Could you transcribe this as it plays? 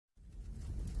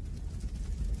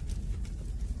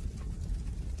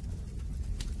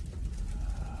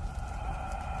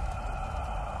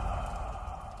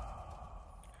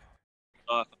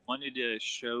off, I wanted to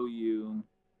show you.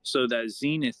 So that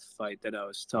Zenith fight that I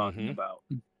was talking Mm-hmm. about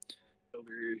over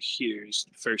here is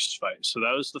the first fight. So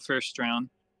that was the first round,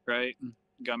 right?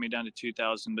 Got me down to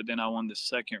 2,000, but then I won the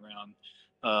second round.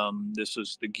 This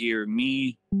was the gear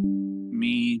me,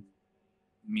 me,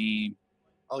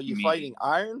 Oh, you me. fighting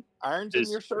Iron? Iron's in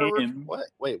Is your server? him What?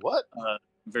 Wait, what?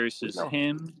 versus No.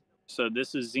 him. So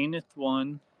this is Zenith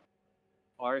 1,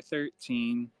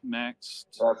 R13, Max,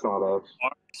 That's not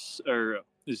us. or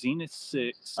Zenith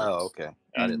 6, Oh, okay.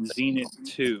 I didn't and think.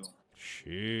 Zenith 2.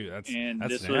 Shoot, And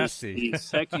that's this was nasty. the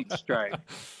second strike.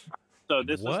 So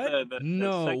this was What? the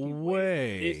No second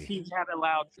wave. If way. he had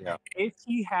allowed, Yeah. if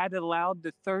he had allowed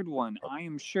the third one, I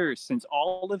am sure, since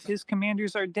all of his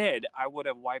commanders are dead, I would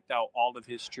have wiped out all of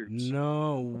his troops.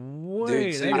 No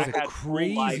way. Dude, That is I a had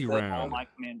full life crazy on all round. my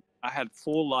commanders. I had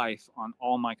full life on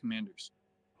all my commanders.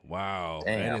 Wow.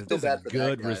 Damn. That Feel is a bad for that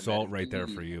good guy, result man. right there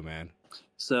for you, man.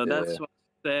 So Yeah. that's what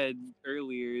I said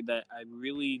earlier, that I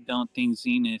really don't think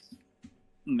Zenith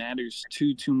matters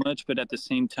too much, but at the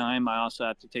same time I also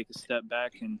have to take a step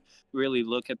back and really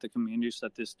look at the commanders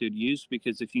that this dude used,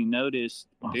 because if you notice,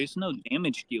 there's no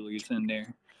damage dealers in there,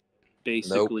 Nope.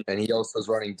 basically. And he also is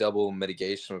running double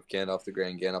mitigation with Gandalf the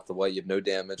Grey and Gandalf the White. You have no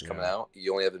damage coming out.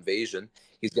 You only have invasion.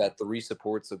 He's got 3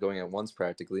 supports so going at once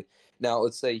practically. Now,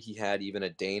 let's say he had even a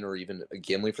Dane or even a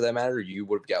Gimli for that matter, you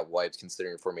would have got wiped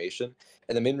considering formation.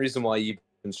 And the main reason why you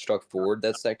even struck forward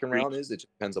that second round is it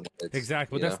just depends on what it's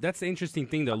Exactly. you Well, that's the interesting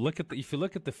thing though. Look at if you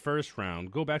look at the first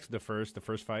round, go back to the first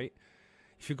fight.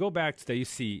 If you go back to that, you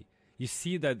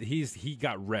see that he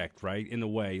got wrecked, right? In a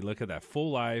way. Look at that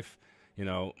full life. You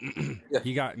know,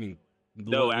 he got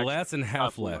less than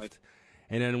half left.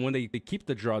 And then when they keep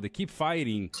the draw, they keep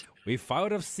fighting. If I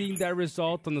would have seen that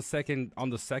result on the second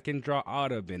draw, I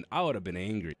would have been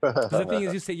angry. Because the thing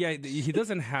is, you say, yeah, he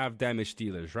doesn't have damage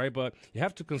dealers, right? But you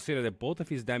have to consider that both of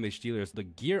his damage dealers, the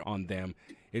gear on them,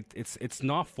 it's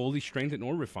not fully strengthened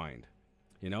or refined.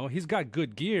 You know, he's got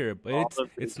good gear, but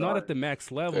it's not at the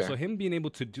max level. Fair. So him being able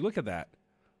to look at that.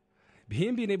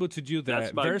 Him being able to do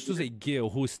that versus a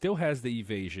Gil who still has the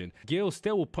evasion. Gil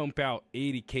still will pump out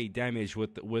 80k damage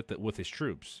with his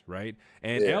troops, right?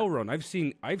 And Elrond,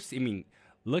 I mean,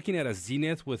 looking at a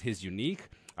Zenith with his unique,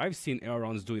 I've seen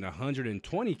Elrond's doing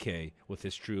 120k with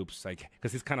his troops, like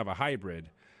because he's kind of a hybrid.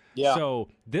 Yeah. So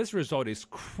this result is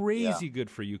crazy good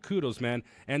for you. Kudos, man.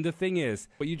 And the thing is,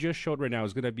 what you just showed right now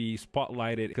is going to be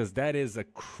spotlighted because that is a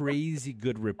crazy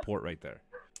good report right there.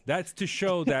 That's to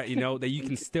show that, you know, that you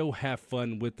can still have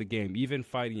fun with the game, even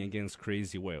fighting against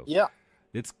crazy whales. Yeah.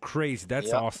 It's crazy.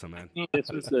 That's awesome, man. This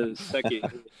was the second.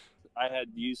 I had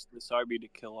used this army to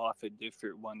kill off a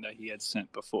different one that he had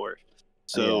sent before.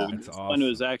 So That's this awesome. one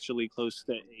was actually close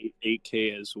to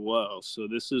 8k as well. So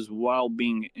this is while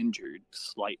being injured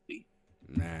slightly.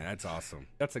 Man, that's awesome.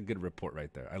 That's a good report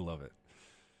right there. I love it.